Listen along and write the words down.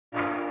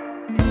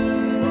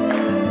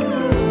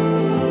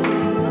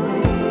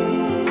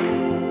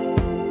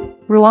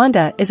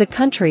Rwanda is a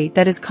country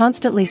that is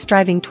constantly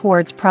striving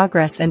towards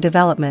progress and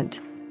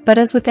development. But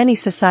as with any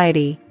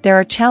society, there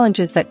are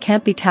challenges that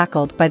can't be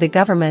tackled by the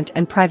government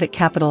and private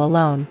capital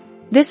alone.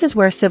 This is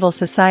where civil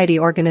society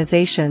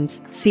organizations,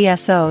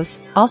 CSOs,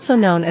 also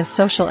known as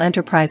social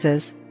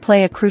enterprises,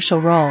 play a crucial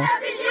role.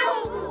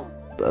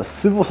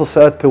 Civil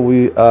society,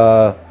 we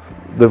are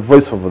the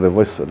voice of the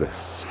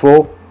voiceless.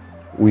 Before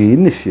we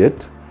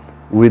initiate,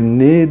 we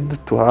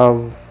need to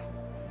have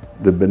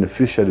the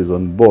beneficiaries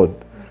on board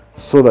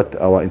so that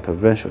our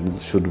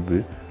interventions should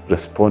be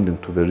responding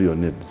to the real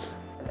needs.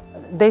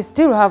 They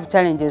still have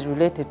challenges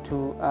related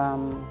to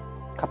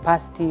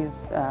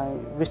capacities,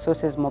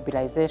 resources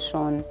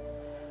mobilization.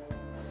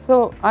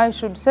 So I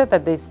should say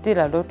that there's still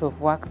a lot of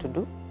work to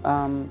do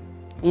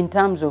in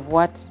terms of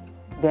what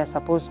they are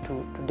supposed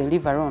to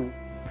deliver on.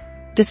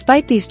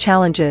 Despite these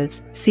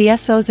challenges,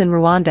 CSOs in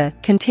Rwanda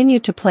continue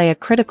to play a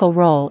critical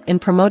role in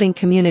promoting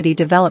community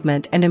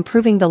development and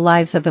improving the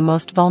lives of the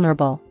most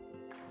vulnerable.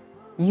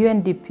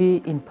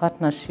 UNDP, in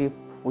partnership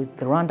with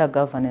the Rwanda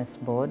Governance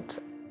Board,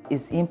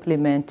 is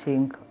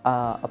implementing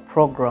a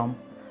program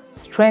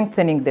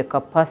strengthening the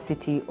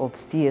capacity of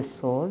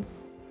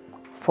CSOs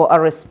for a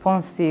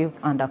responsive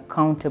and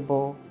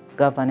accountable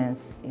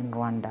governance in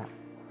Rwanda.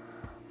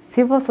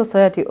 Civil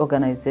society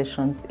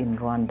organizations in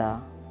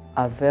Rwanda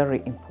are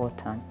very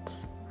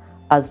important.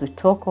 As we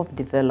talk of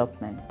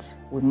development,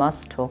 we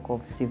must talk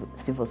of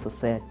civil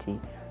society,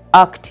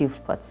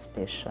 active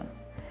participation.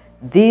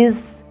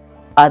 These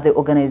are the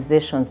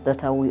organizations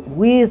that are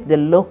with the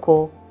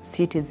local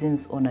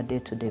citizens on a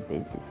day-to-day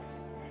basis.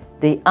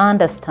 They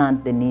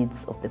understand the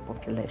needs of the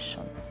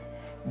populations.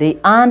 They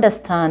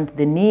understand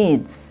the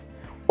needs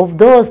of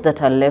those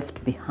that are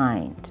left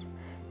behind.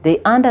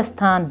 They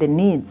understand the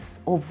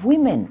needs of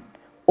women,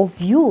 of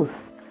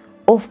youth,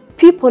 of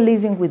people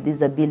living with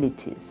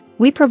disabilities.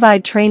 We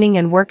provide training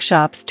and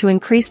workshops to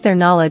increase their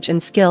knowledge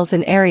and skills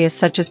in areas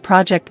such as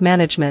project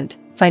management,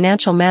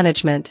 financial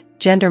management,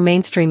 gender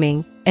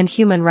mainstreaming, and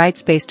human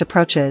rights-based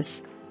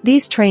approaches.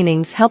 These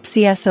trainings help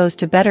CSOs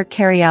to better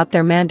carry out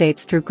their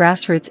mandates through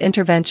grassroots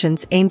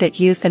interventions aimed at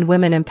youth and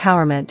women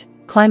empowerment,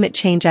 climate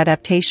change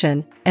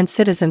adaptation, and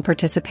citizen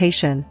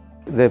participation.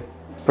 The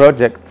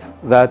projects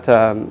that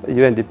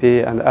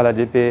UNDP and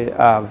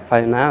RDP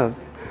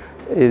finance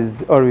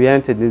is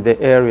oriented in the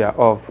area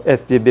of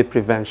SGB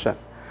prevention.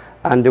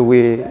 And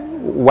we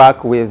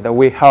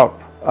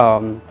help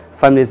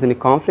families in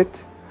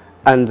conflict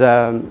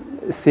and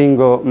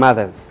single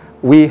mothers.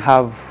 We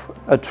have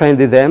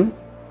trained them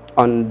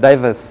on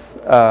diverse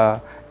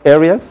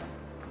areas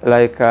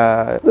like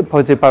the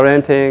positive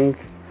parenting,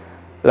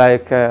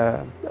 like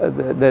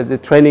the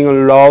training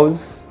on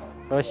laws.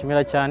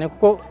 Turashimira cyane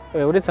kuko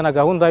uretse na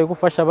gahunda yo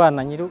gufasha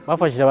abana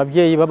bafashije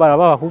ababyeyi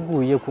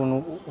babahuguye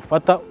ukuntu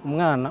ufata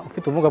umwana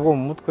ufite ubumuga bwo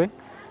mu mutwe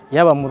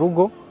yaba mu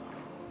rugo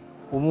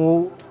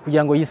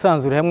kugira ngo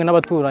yisanzure hamwe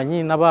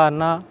n'abaturanyi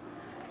n'abana.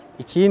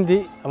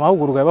 Ikindi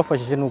amahugurwa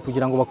yabafashije ni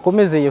ukugira ngo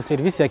bakomeze iyo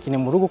service ya kine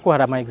mu rugo ko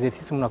hari ama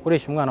exercice umuntu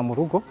akoresha umwana mu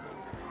rugo.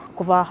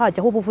 Kuva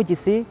hajyaho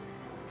ubuvugizi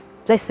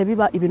byahise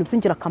biba ibintu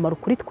by'ingirakamaro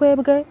kuri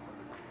twebwe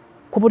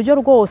ku buryo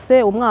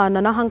rwose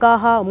umwana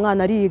nahangaha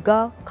umwana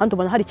ariga kandi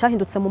ubona hari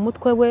cyahindutse mu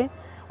mutwe we,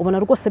 ubona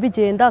rwose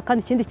bigenda.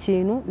 Kandi ikindi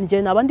kintu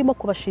ngiye nabandimo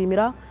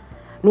kubashimira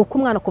nuko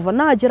umwana kuva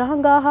nagera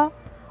ahangaha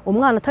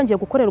umwana atangiye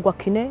gukorerwa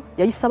kine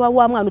yayisaba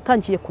wa mwana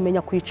utangiye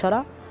kumenya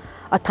kwicara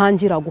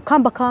atangira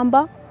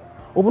gukambakamba.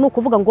 Ubu ni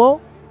ukuvuga ngo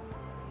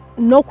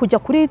no kujya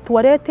kuri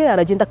toilette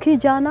aragenda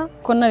akijyana.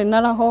 Ko nari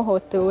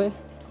narahohotewe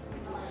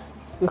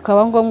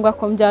bikaba ngombwa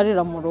ko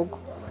mbyarira mu rugo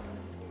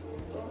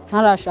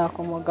ntarashaka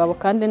umugabo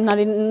kandi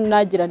ntari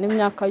nagira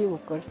n'imyaka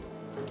y'ubukure,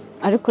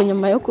 ariko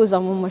nyuma yo kuza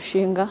mu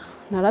mushinga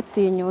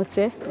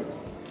naratinyutse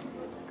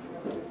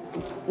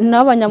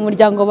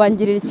n'abanyamuryango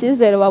bangirira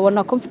icyizere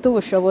babona ko mfite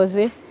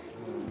ubushobozi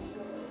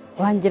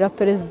bangira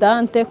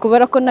presidente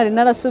kubera ko nari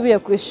narasubiye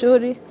ku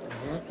ishuri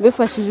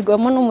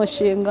bifashijwemo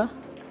n'umushinga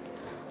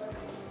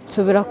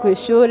nsubira ku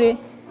ishuri.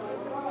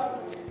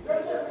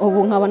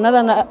 Ubu nkaba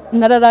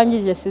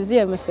nararangije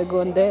 6e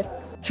secondaire.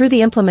 Through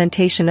the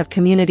implementation of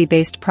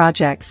community-based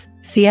projects,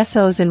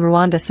 CSOs in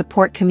Rwanda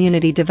support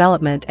community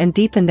development and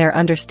deepen their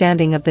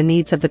understanding of the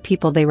needs of the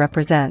people they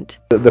represent.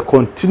 The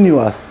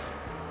continuous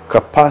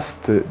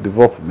capacity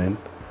development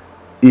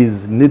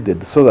is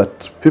needed so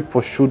that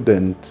people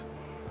shouldn't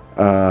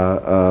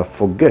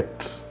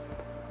forget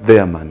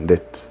their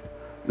mandate.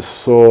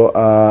 So,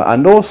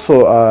 and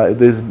also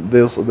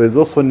there's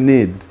also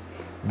need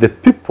the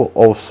people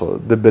also,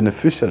 the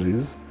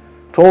beneficiaries,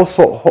 to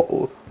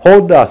also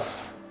hold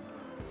us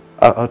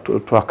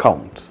to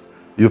account.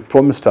 You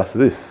promised us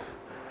this.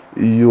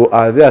 You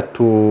are there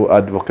to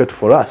advocate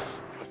for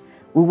us.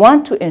 We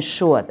want to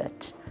ensure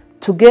that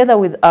together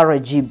with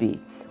RGB,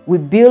 we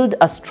build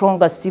a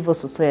stronger civil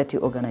society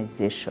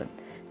organization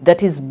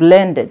that is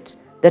blended,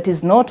 that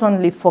is not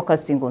only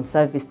focusing on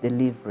service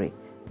delivery,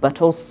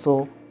 but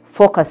also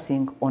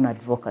focusing on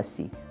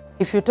advocacy.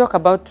 If you talk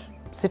about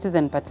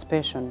citizen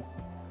participation,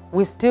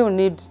 we still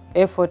need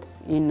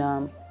efforts in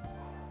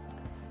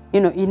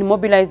in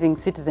mobilizing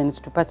citizens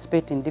to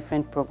participate in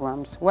different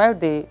programs. While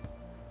the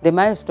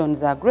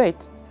milestones are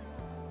great,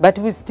 but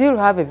we still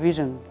have a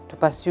vision to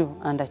pursue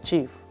and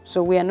achieve.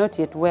 So we are not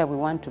yet where we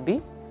want to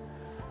be,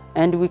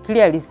 and we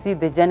clearly see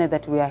the journey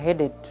that we are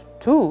headed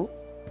to.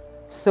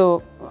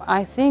 So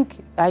I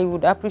think I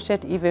would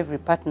appreciate if every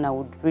partner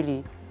would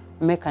really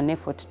make an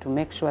effort to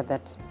make sure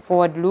that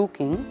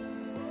forward-looking,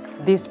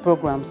 this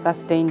program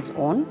sustains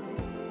on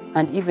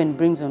and even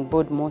brings on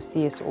board more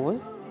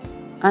CSOs,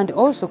 and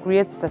also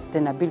creates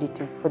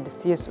sustainability for the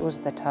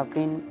CSOs that have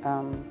been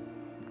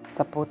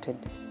supported.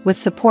 With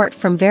support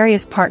from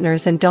various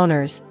partners and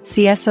donors,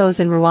 CSOs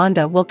in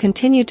Rwanda will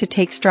continue to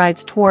take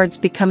strides towards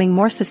becoming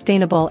more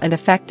sustainable and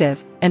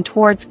effective, and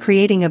towards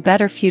creating a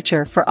better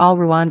future for all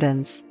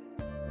Rwandans.